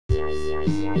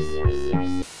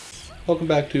Welcome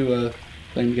back to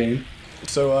Lane Game.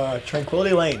 So,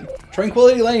 Tranquility Lane.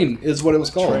 Tranquility Lane is what it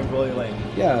was called. Tranquility Lane.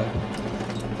 Yeah.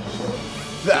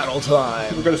 Battle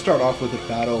time. We're going to start off with a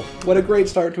battle. What a great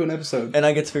start to an episode. And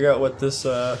I get to figure out what this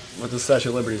Statue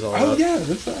of Liberty is all about. Oh yeah,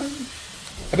 that's,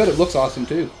 I bet it looks awesome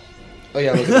too. Oh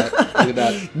yeah, look at that. Look at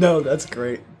that. No, that's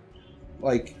great.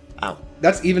 Like, ow.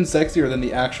 That's even sexier than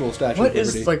the actual Statue of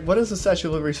Liberty. What is the Statue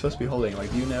of Liberty supposed to be holding?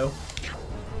 Like, do you know?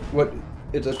 What?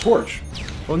 It's a torch.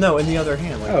 Well, no, in the other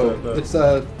hand. Like it's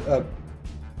a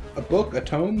book, a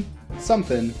tome,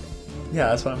 something. Yeah,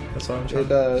 that's what I'm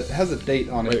trying. It has a date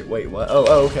on it. Wait, what?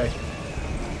 Oh, okay.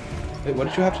 Wait, what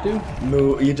did you have to do?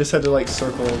 Move. You just had to like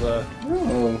circle the.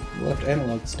 Oh, left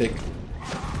analog stick.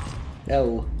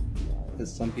 L,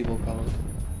 as some people call it.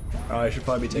 Oh, I should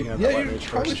probably be taking out yeah, the you lightning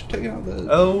probably first. should take out the.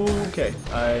 Oh, okay.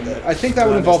 I think that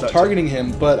would involve targeting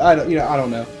him, but I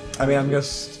don't know. I mean, I'm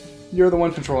just. You're the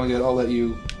one controlling it. I'll let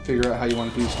you figure out how you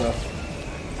want to do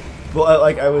stuff. Well,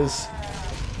 I was.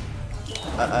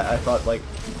 I thought like.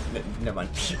 Never mind.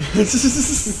 Just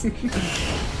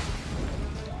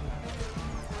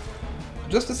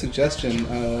a suggestion.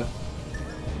 Hit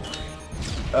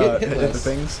the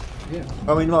things. Yeah.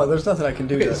 I mean, well, there's nothing I can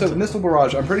do. Okay, so Missile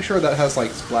Barrage, I'm pretty sure that has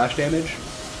like splash damage.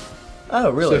 Oh,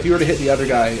 really? So if you were to hit the other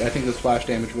guy, I think the splash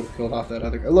damage would have killed off that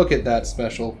other guy. Look at that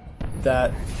special.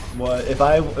 That was if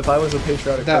I was a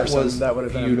patriotic person, that would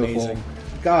have been beautiful. amazing.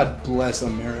 God bless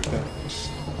America.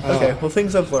 Okay, well,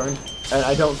 things I've learned, and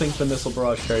I don't think the Missile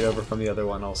Barrage carried over from the other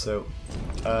one. Also,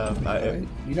 I don't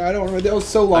remember. That was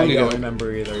so long ago. I don't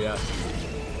remember either. Yeah,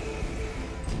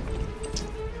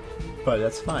 but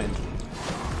that's fine.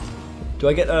 Do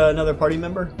I get another party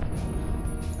member?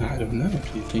 I don't know. Do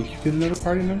you think you get another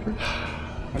party member?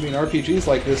 I mean, RPGs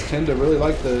like this tend to really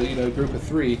like the group of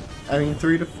 3. I mean,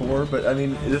 3 to 4, but I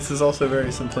mean, this is also very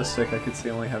simplistic. I could see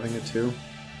only having a 2.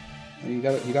 You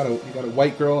got a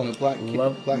white girl and a black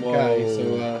guy.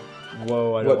 So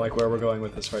whoa, I don't like where we're going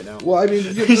with this right now. Well, I mean,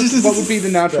 what would be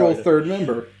the natural third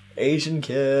member? Asian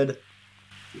kid.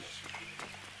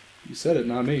 You said it,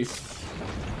 not me.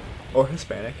 Or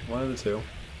Hispanic, one of the two.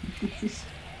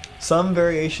 Some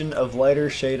variation of lighter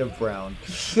shade of brown.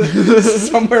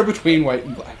 Somewhere between white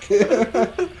and black.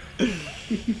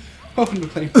 Welcome to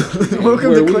Clay.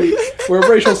 Welcome to Clay. Where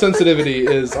racial sensitivity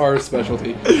is our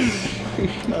specialty.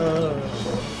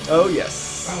 Oh,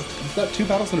 yes. Oh, is that 2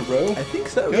 battles in a row? I think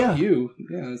so, yeah. You.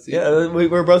 Yeah,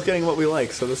 we're both getting what we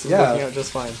like, so this is working out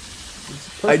just fine.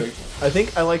 Perfect. I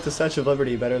think I like the Statue of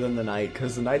Liberty better than the Knight,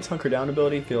 because the Knight's hunker down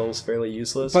ability feels fairly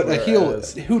useless. But a heal,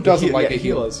 who doesn't like a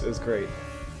heal? Is great.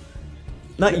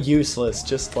 Not useless,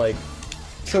 just like...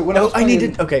 So when I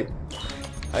needed... Okay.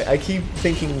 I keep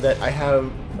thinking that I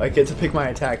get to pick my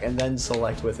attack and then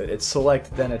select with it. It's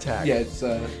select, then attack. Yeah, it's...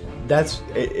 Yeah, that's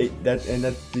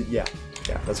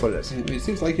what it is. It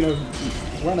seems like, we're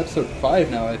on episode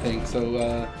 5 now, I think,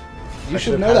 so, you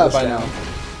should know that by now.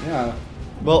 Yeah.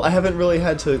 Well, I haven't really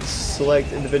had to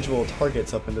select individual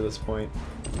targets up until this point.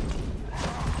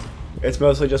 It's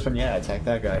mostly just been, attack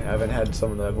that guy. I haven't had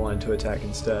someone that I've wanted to attack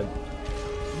instead.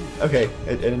 Okay,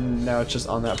 and now it's just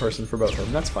on that person for both of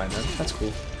them. That's fine then. That's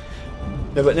cool.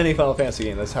 No, but in any Final Fantasy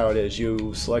game, that's how it is.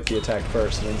 You select the attack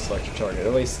first and then select your target.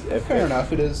 At least, fair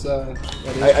enough. It is. I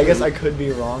guess I could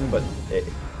be wrong, but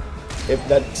if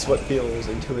that's what feels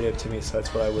intuitive to me, so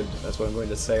that's what I'm going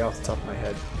to say off the top of my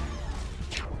head.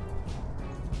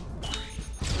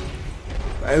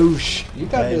 Ouch! You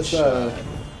got this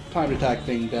timed attack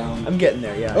thing down. I'm getting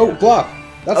there. Yeah. Oh, block.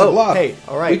 That's a block. Hey,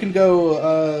 all right. We can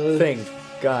go. Thing.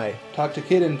 Guy. Talk to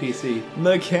Kid NPC.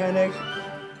 Mechanic.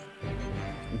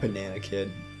 Banana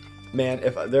Kid. Man,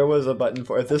 if there was a button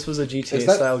for... If this was a GTA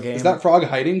style game... Is that Frog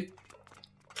hiding?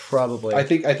 Probably. I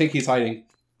think he's hiding.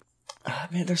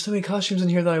 Man, there's so many costumes in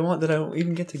here that I want that I don't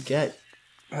even get to get.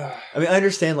 I mean, I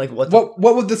understand, like, what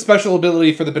would the special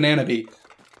ability for the banana be?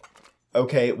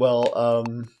 Okay, well,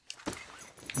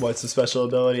 what's the special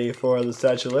ability for the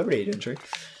Statue of Liberty, Gentry?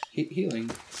 Healing.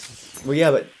 Well,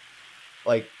 yeah, but...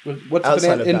 Like, what's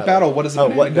outside in battle? What is the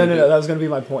no, that was going to be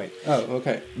my point. Oh,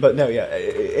 okay. But no,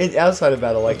 outside of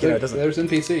battle, like, it doesn't. There's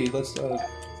NPC. Let's.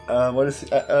 What is?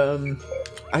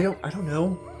 I don't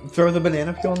know. Throw the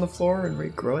banana peel on the floor and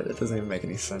regrow it. It doesn't even make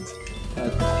any sense.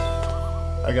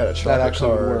 I got a chocolate that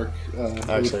actually car. would work.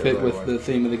 It would fit with the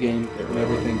theme of the game and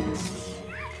everything.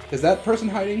 Is that person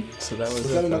hiding? So that was.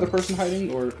 Is that another person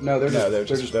hiding, or no? They're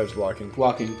just walking.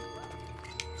 Walking.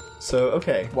 So,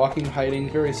 okay. Walking,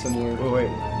 hiding, very similar. Wait.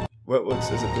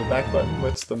 Is it the back button?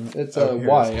 What's the... It's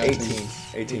Y.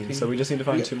 18. So we just need to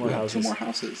find 2 more houses. 2 more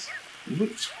houses. We're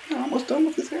almost done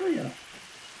with this area.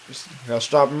 Now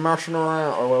stop messing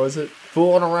around, or what was it?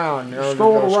 Fooling around.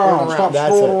 Screwing around. Stop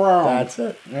screwing around. That's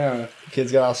it. Yeah.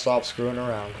 Kids gotta stop screwing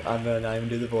around. I'm gonna not even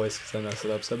do the voice because I messed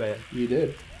it up so bad. You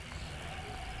did.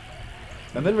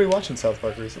 I've been rewatching South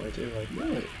Park recently too. Like,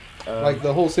 Really? Like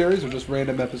the whole series, or just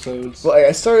random episodes? well,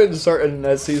 I started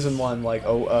season 1 like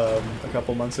a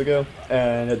couple months ago,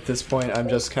 and at this point, I'm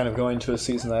just kind of going to a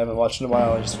season I haven't watched in a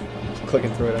while and just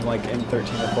clicking through it. I'm like in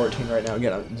 13 or 14 right now.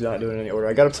 Again, I'm not doing it in any order.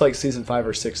 I got up to like season 5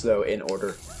 or 6 though in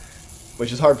order,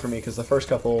 which is hard for me because the first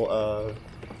couple.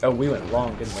 We went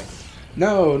long, didn't we?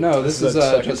 No, this is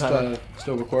the just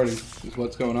still recording. Is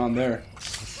what's going on there.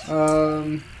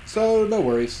 So no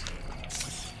worries.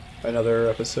 Another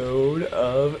episode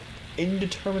of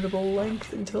indeterminable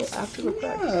length until after the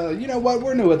fact. You know what?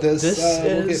 We're new at this. This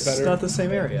we'll get is better. not the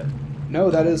same area. No,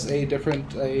 that is a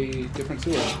different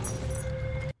sewer.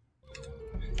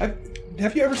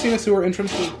 Have you ever seen a sewer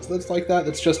entrance that's like that?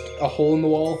 That's just a hole in the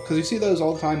wall? Because you see those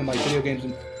all the time in like video games.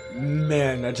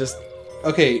 Man, I just...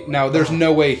 Okay, now there's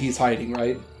no way he's hiding,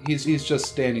 right? He's just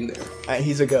standing there.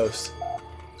 He's a ghost.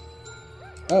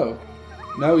 Oh.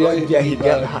 No, yeah, he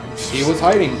was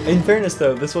hiding. In fairness,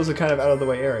 though, this was a kind of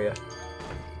out-of-the-way area.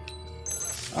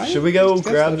 Should we go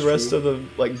grab the rest of the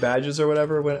badges or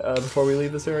whatever before we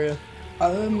leave this area?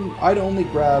 I'd only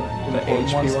grab the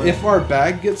HP ones. one? If our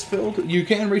bag gets filled, you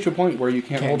can reach a point where you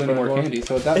can't hold any more candy.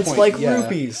 So at that point, it's like yeah,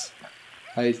 rupees.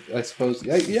 I suppose.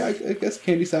 Yeah, I guess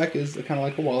candy sack is kind of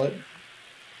like a wallet.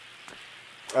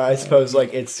 I suppose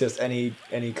it's just any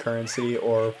currency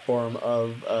or form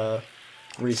of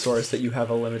resource that you have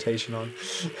a limitation on.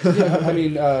 Yeah, I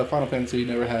mean, Final Fantasy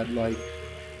never had like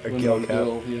a gil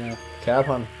cap. Yeah, cap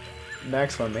on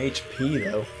maximum HP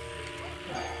though.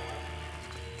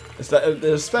 It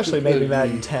especially made me mad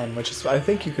in 10, which is I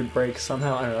think you could break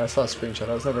somehow. I don't know. I saw a screenshot.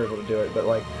 I was never able to do it, but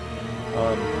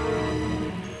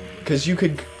because you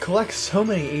could collect so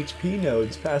many HP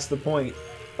nodes past the point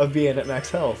of being at max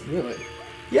health. Really?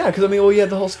 Yeah, because you had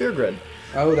the whole sphere grid.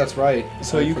 Oh, that's right.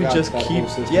 So you could just keep,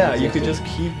 you could just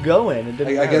keep going. It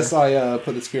didn't I guess I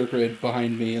put the sphere grid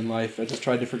behind me in life. I just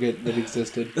tried to forget that it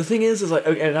existed. The thing is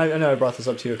and I know I brought this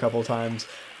up to you a couple of times,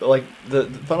 but the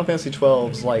Final Fantasy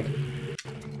XII's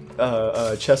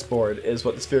chessboard is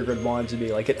what the sphere grid wanted to be.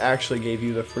 It actually gave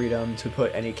you the freedom to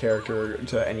put any character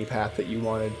to any path that you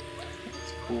wanted.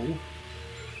 That's cool.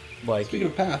 Speaking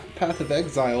of Path of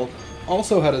Exile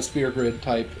also had a sphere grid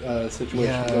type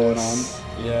situation going on.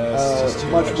 Yes,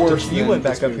 much worse. You went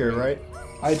back up here, right?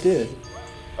 I did.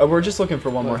 We're just looking for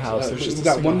one more house. There's just we've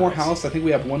got one more house. I think we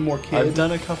have one more kid. I've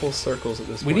done a couple circles at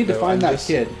this point. We need to find that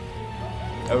kid.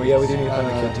 Oh yeah, we do need to find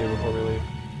the kid too before we leave.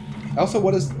 Also,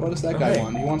 what does that guy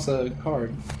want? He wants a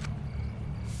card.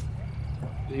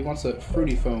 He wants a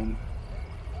fruity foam.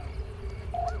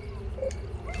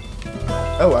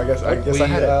 Oh, I guess I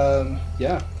had it.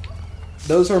 Yeah.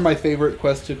 Those are my favorite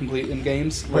quests to complete in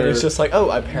games. Where it's just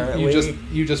apparently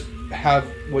you just have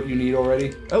what you need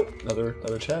already. Oh, another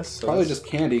chest. So probably just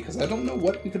candy because I don't know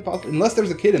what we could possibly, unless there's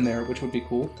a kid in there, which would be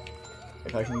cool.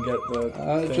 If I can get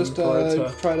the just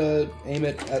try to aim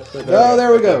it at the.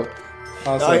 There we go.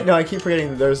 Awesome. I keep forgetting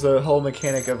that there's the whole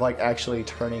mechanic of actually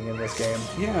turning in this game.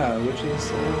 Yeah, which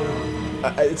is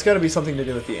it's got to be something to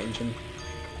do with the engine.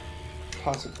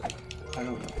 Possibly. I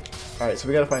don't know. Alright, so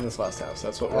we gotta find this last house.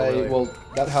 That's what we're Well,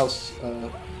 that house, am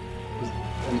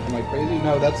I crazy?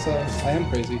 No, that's, I am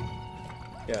crazy.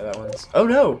 Yeah, that one's... Oh,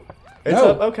 no! It's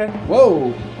no. up, okay.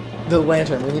 Whoa! The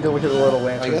lantern. We need to look at the little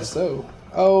lantern. I guess so.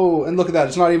 Oh, and look at that.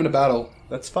 It's not even a battle.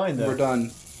 That's fine, though. We're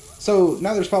done. So,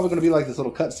 now there's probably going to be this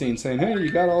little cutscene saying, hey, you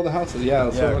got all the houses.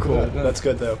 Yeah, cool. That's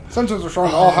good, though. Sensors are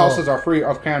showing all houses are free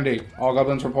of candy. All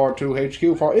goblins report to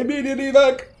HQ for immediate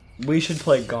evac. We should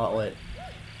play Gauntlet.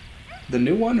 The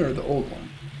new one or the old one?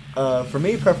 For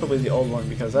me, preferably the old one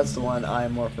because that's the one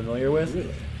I'm more familiar with.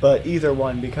 Really? But either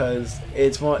one because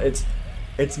it's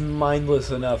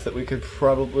mindless enough that we could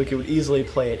easily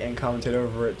play it and commentate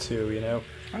over it too. You know.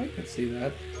 I could see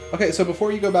that. Okay, so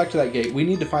before you go back to that gate, we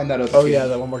need to find that other. Oh kid. Yeah,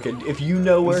 that one more kid. If you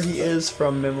know where he is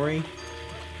from memory,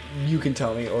 you can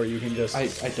tell me, or you can just. I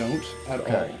don't at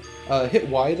all. Hit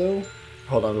Y though.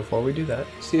 Hold on, before we do that.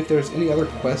 See if there's any other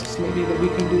quests maybe that we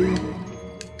can do.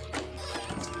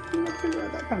 Figure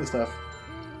out that kind of stuff.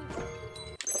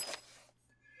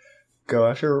 Go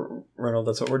after Reynolds,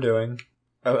 that's what we're doing.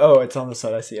 Oh, it's on the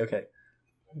side, I see, okay.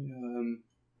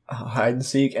 Hide and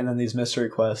seek, and then these mystery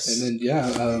quests. And then,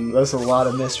 yeah. That's a lot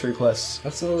of mystery quests.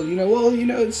 That's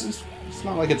it's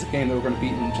not like it's a game that we're going to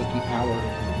beat in just an hour.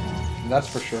 That's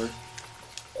for sure.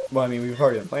 Well, I mean, we've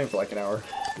already been playing for an hour.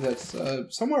 That's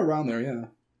somewhere around there, yeah.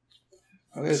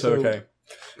 Okay, so okay.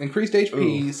 Increased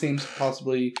HP seems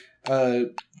possibly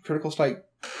critical strike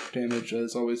damage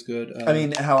is always good. I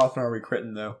mean, how often are we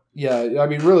critting though? Yeah, I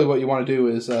mean, really, what you want to do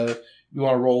is you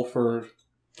want to roll for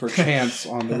chance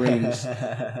on the rings.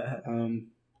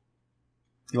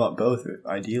 You want both,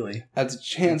 ideally. Adds a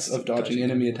chance of dodging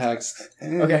enemy attacks.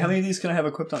 Okay, how many of these can I have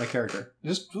equipped on a character?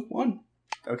 Just one.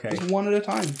 Okay. Just one at a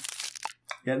time.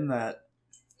 Getting that.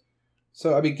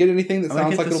 So, I mean, get anything that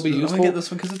sounds like it'll be useful. I'm gonna get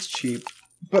this one because it's cheap.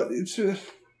 But it's...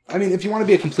 I mean, if you want to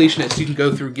be a completionist, you can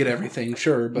go through get everything,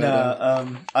 sure. But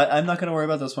I'm not going to worry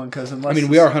about this one because unless... I mean,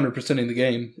 we are 100%ing the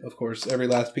game, of course. Every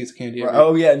last piece of candy.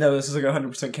 Oh, yeah, no, this is like a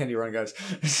 100% candy run, guys.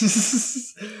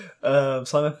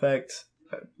 Slime effect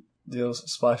deals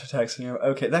splash attacks.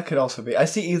 Okay, that could also be. I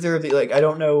see either of the... Like, I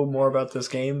don't know more about this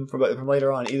game from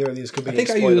later on. Either of these could be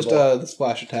exploitable. I used the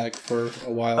splash attack for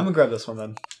a while. I'm going to grab this one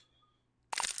then.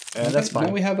 And okay, that's fine.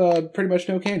 Now we have pretty much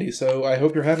no candy, so I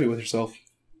hope you're happy with yourself.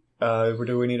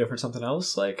 Do we need it for something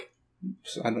else? Like,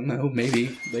 I don't know.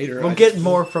 Maybe later. We'll get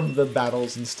more from the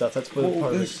battles and stuff. That's what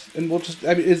part of it. And we'll just.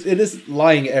 I mean, it is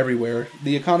lying everywhere.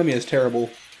 The economy is terrible.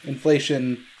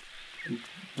 Inflation.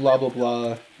 Blah blah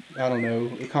blah. I don't know.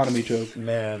 Economy joke.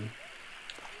 Man.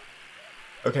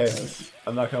 Okay,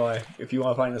 I'm not gonna lie. If you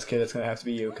want to find this kid, it's gonna have to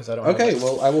be you because I don't. Okay,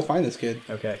 well, I will find this kid.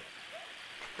 Okay.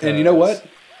 And you know what?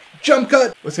 Jump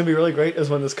cut! What's going to be really great is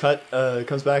when this cut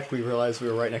comes back, we realize we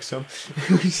were right next to him.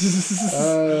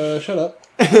 Shut up.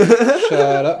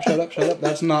 Shut up.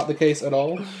 That's not the case at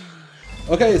all.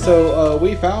 Okay, so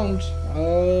we found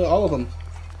all of them.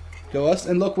 Go us,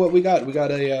 and look what we got. We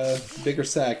got a bigger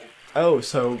sack. Oh,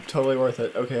 so totally worth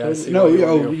it. Okay, I see. No,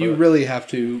 you really have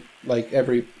to, like,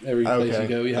 every place you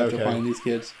go, you have to find these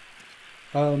kids.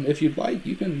 If you'd like,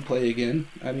 you can play again.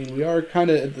 I mean, we are kind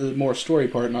of at the more story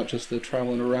part, not just the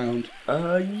traveling around.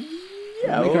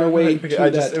 Yeah. Making our way to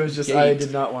that it was just, gate. I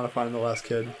did not want to find the last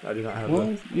kid. I do not have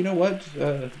Well, you know what?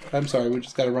 I'm sorry, we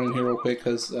just got to run in here real quick,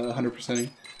 because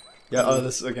 100%ing. Yeah,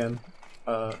 this is, again,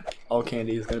 all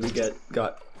candy is going to be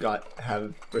got,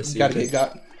 have received.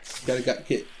 Got,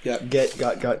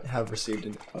 have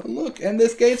received. Oh, look, and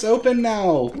this gate's open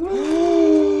now!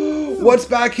 What's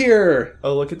back here?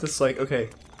 Oh, look at this, like, okay.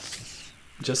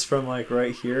 Just from, like,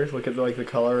 right here, look at, like, the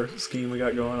color scheme we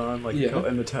got going on, like,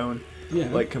 and the tone. Yeah.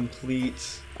 Like,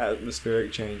 complete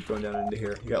atmospheric change going down into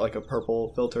here. You got, like, a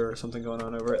purple filter or something going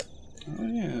on over it. Oh,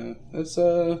 yeah. That's,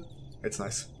 It's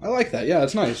nice. I like that. Yeah,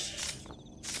 it's nice.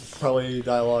 Probably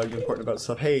dialogue important about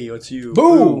stuff. Hey, it's you.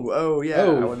 Boom! Ooh, oh, yeah. I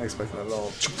wasn't expecting that at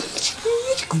all.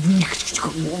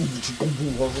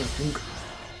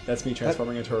 That's me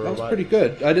transforming into a robot. That was pretty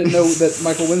good. I didn't know that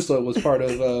Michael Winslow was part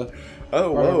of a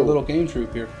little game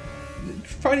troupe here.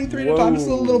 Fighting 3 at a time is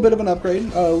a little bit of an upgrade,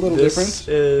 a little different.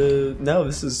 No,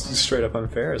 this is straight up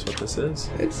unfair is what this is.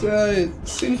 It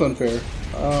seems unfair.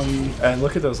 And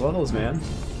look at those levels, man.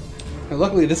 And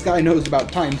luckily this guy knows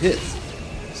about timed hits.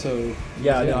 So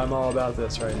yeah, no, I'm all about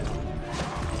this right now.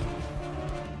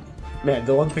 Man,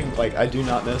 the one thing like I do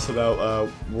not miss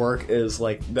about work is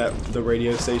like the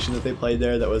radio station that they played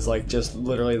there that was like just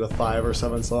literally the 5 or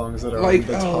 7 songs that are like, on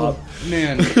the top.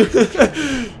 Man.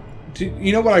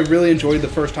 You know what I really enjoyed the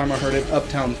first time I heard it?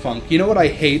 Uptown Funk. You know what I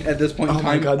hate at this point in time?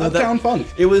 My God, Uptown Funk.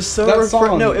 It was so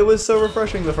it was so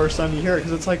refreshing the first time you hear it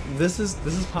because it's like this is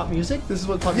pop music. This is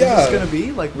what pop music is gonna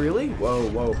be. Like really?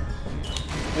 Whoa.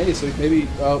 Hey, so maybe.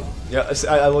 Yeah,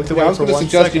 I looked away I was for 1 second. going to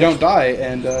suggest you don't die,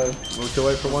 and looked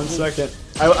away for 1 second.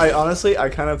 I honestly, I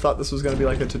kind of thought this was gonna be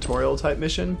like a tutorial type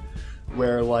mission,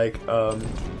 where like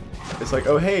it's like,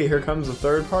 oh hey, here comes a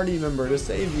third party member to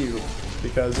save you,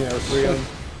 because you know 3 on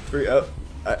 3. Oh,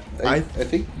 I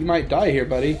think you might die here,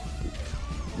 buddy.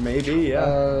 Maybe,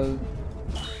 yeah.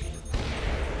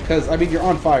 Because I mean, you're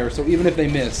on fire, so even if they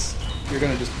miss, you're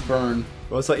gonna just burn.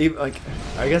 Well, it's like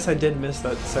I guess I did miss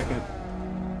that second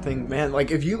thing, man.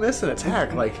 Like if you miss an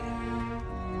attack, like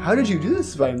how did you do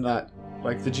this by not?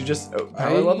 Like, did you just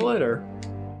power level it, or?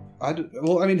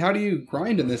 Well, I mean, how do you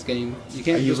grind in this game? You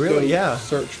can't just really, go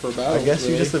search for battles. I guess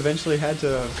you just eventually had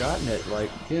to have gotten it, like...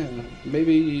 Yeah,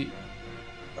 maybe...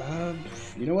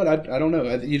 you know what? I don't know.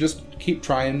 You just keep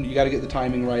trying. You got to get the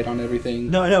timing right on everything.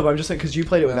 No, but I'm just saying, because you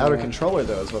played it without a controller,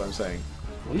 though, is what I'm saying.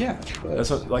 Well, yeah. But... That's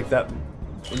what, like, that...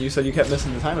 And you said you kept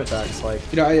missing the time attacks, like...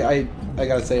 You know, I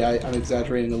gotta say, I'm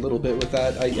exaggerating a little bit with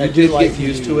that. I did get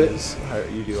used to it.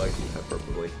 You do like to use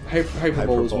hyperbole.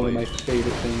 Hyperbole is one of my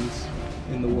favorite things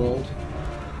in the world.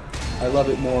 I love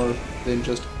it more than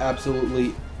just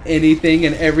absolutely anything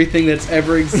and everything that's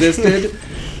ever existed.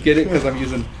 Get it? Because I'm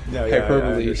using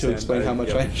hyperbole to explain how much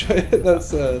I enjoy it.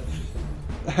 That's,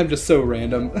 I'm just so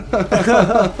random. Get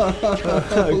out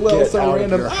of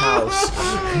your house.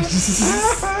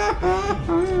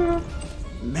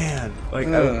 Man, like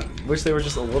I wish they were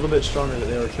just a little bit stronger. That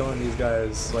they were killing these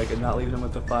guys, like, and not leaving them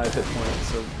with the 5 hit points.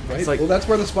 So Right. it's like, Well, that's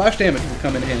where the splash damage will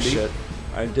come in handy. shit.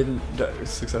 I didn't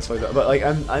successfully, but like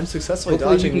I'm successfully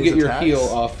Hopefully dodging you can these get your attacks. heal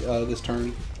off this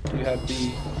turn. You have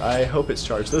the. I hope it's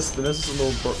charged.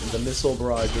 The missile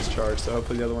barrage is charged, so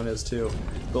hopefully the other one is too.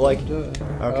 But like,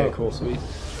 okay, cool. Sweet.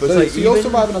 But So, it's like so you'll even-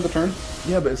 survive another turn.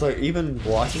 Yeah, but it's like even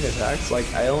blocking attacks. Like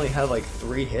I only had like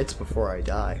 3 hits before I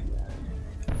die.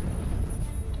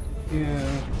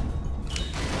 Yeah.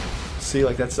 See,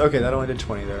 like that's okay. That only did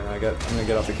 20 there, and I'm gonna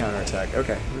get off the counter attack.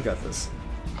 Okay, we got this.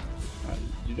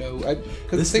 You know, because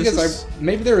the This- thing this is,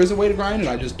 maybe there is a way to grind, and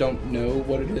I just don't know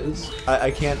what it is.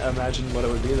 I can't imagine what it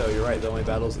would be though. You're right. The only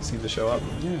battles that seem to show up.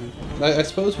 Yeah. I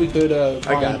suppose we could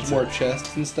find got more it.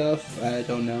 chests and stuff. I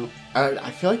don't know.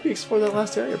 I feel like we explored that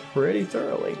last area pretty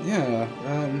thoroughly. Yeah.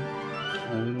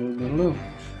 I don't know.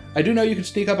 I do know you can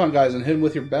sneak up on guys and hit them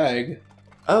with your bag.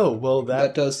 Oh well,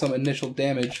 That does some initial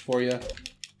damage for you.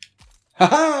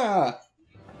 Haha!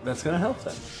 that's gonna help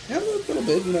then. Yeah, a little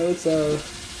bit. You know, it's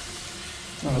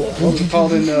what was it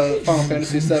called in Final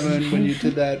Fantasy VII when you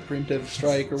did that preemptive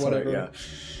strike or whatever? Sorry, yeah.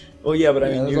 Well, yeah, but I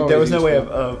Yeah, mean, that's there was no way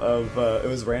always of it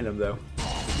was random though.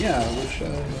 Yeah, which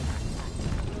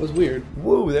was weird.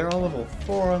 Woo, they're all level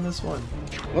 4 on this one.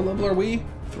 What level are we?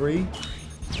 3.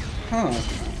 Huh.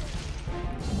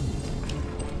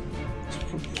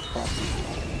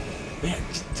 Man,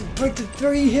 just break the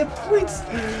 3 hit points.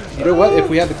 You know what? If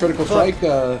we had the critical strike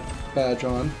badge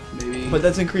on, maybe. But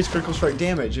that's increased critical strike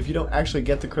damage. If you don't actually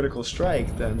get the critical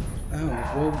strike, then Oh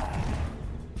well,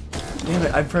 damn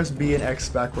it! I pressed B and X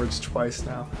backwards twice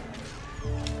now.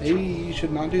 maybe you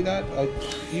should not do that.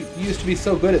 You used to be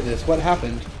so good at this. What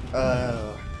happened?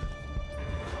 I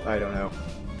don't know.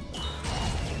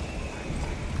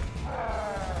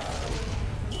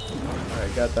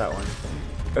 Alright, got that one.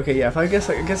 Okay, yeah. I guess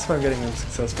if I'm getting them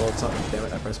successful, it's not. Damn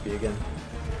it! I pressed B again.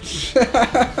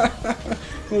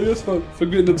 Well, yes, for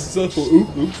getting them successful.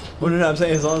 Oops. Well, no, I'm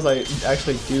saying as long as I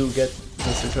actually do get the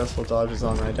successful dodges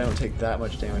on, I don't take that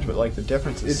much damage. But like the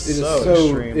difference is It is so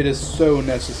extreme. It is so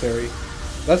necessary.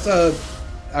 That's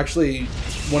actually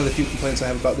one of the few complaints I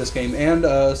have about this game and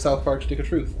South Park: Stick of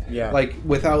Truth. Yeah. Like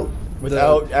without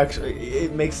actually,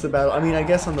 it makes the battle. I mean, I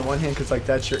guess on the one hand, because like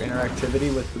that's your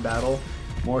interactivity with the battle,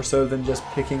 more so than just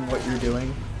picking what you're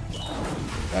doing.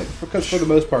 because for the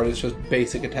most part it's just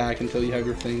basic attack until you have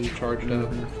your thing charged up.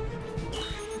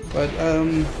 But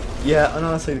Yeah, and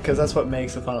honestly, because that's what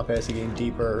makes the Final Fantasy game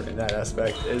deeper in that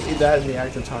aspect. Is that and the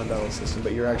active time battle system,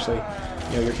 but you're actually,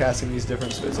 you're casting these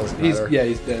different spells. Doesn't matter.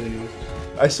 he's dead anyways.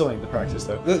 I still need to practice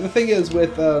though. The thing is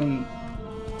with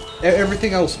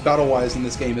everything else battle-wise in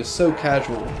this game is so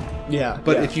casual. Yeah,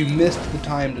 But yeah. if you missed the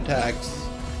timed attacks,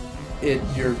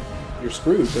 you're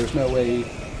screwed. There's no way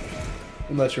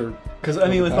unless you're. Because I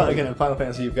mean, with in Final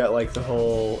Fantasy, you've got like the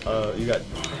whole, you got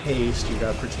haste, you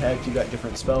got protect, you got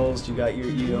different spells, you got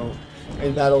your,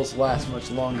 and battles last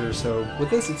much longer. So With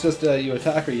this, it's just you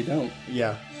attack or you don't.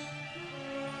 yeah.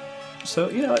 So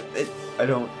I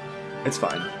don't. It's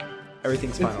fine.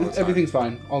 Everything's fine. all the time. Everything's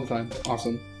fine all the time.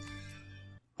 Awesome.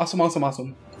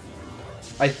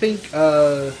 I think. Is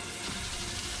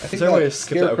there a way to that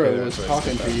skip that? Scarecrow Okay, was there's a way to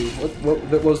talking skip to that. you.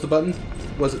 What was the button?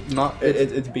 Was it not?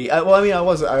 It's B. Well, I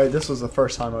mean, this was the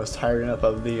first time I was tired enough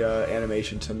of the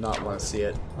animation to not want to see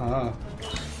it. Ah.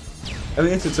 I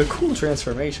mean, it's a cool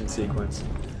transformation sequence.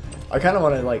 I kind of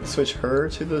want to like switch her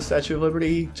to the Statue of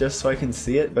Liberty just so I can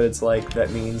see it, but it's like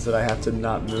that means that I have to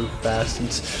not move fast and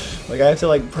like I have to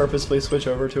like purposefully switch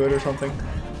over to it or something,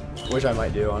 which I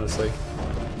might do honestly.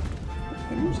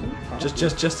 Just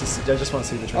to see, I just want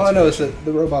to see the transformation. All I know is that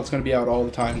the robot's going to be out all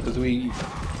the time because we.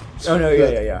 Oh no!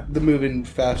 Yeah. The moving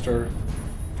faster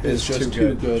is It's just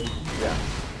too too good. Yeah.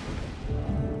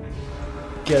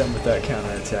 Get him with that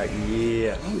counterattack.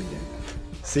 Yeah. Oh, yeah.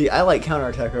 See, I like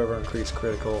counterattack over increased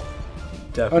critical. Oh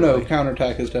Definitely. no,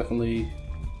 counterattack is definitely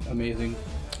amazing.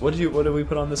 What did we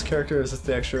put on this character? Is this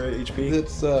the extra HP?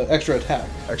 It's extra attack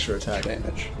Extra attack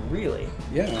damage. Really?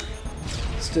 Yeah.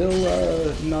 Still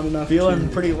not enough. Feeling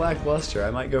to... pretty lackluster.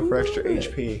 I might go for extra Ooh.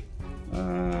 HP.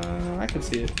 I can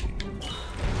see it.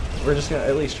 We're just gonna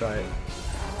at least try it.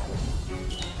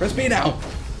 Press B now.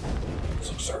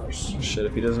 Some service. Shit,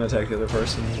 if he doesn't attack the other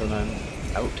person, then I'm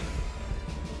out.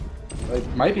 It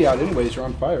might be out anyways. You're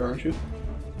on fire, aren't you?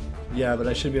 Yeah, but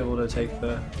I should be able to take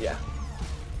the. Yeah.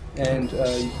 And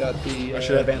you've got the. I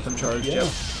should have Anthem charged. Yeah. Yep.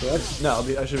 So that's... No,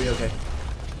 I should be okay.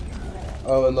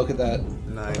 Oh, and look at that.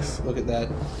 Nice. Look at that.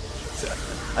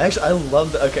 I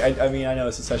love the. Okay, I mean I know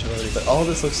it's a session already, but all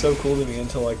this looks so cool to me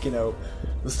until like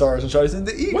the stars and stars and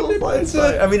the eagle flies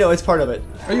by. I mean no, it's part of it.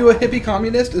 Are you a hippie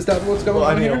communist? Is that what's going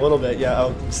on here? I mean a little bit, yeah.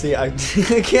 Oh, see, I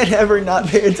can't ever not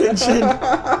pay attention.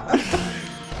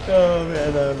 Oh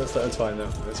man, it's fine though.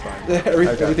 It's fine.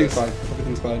 Everything's fine.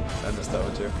 Everything's fine. I missed that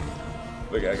one too.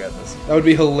 Look, I got this. That would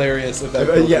be hilarious if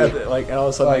that. Yeah, like and all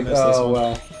of a sudden I missed this one.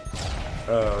 Wow.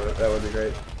 Oh, that would be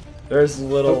great. There's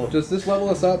little. Does this level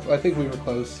us up? I think we were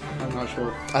close. I'm not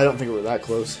sure. I don't think we were that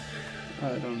close. I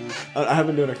don't know. I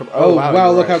haven't been doing a couple. Oh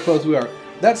wow! Look how close we are.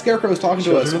 That scarecrow is talking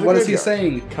to us. What is he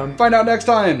saying? Come find out next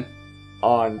time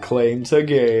on Claim to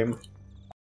Game.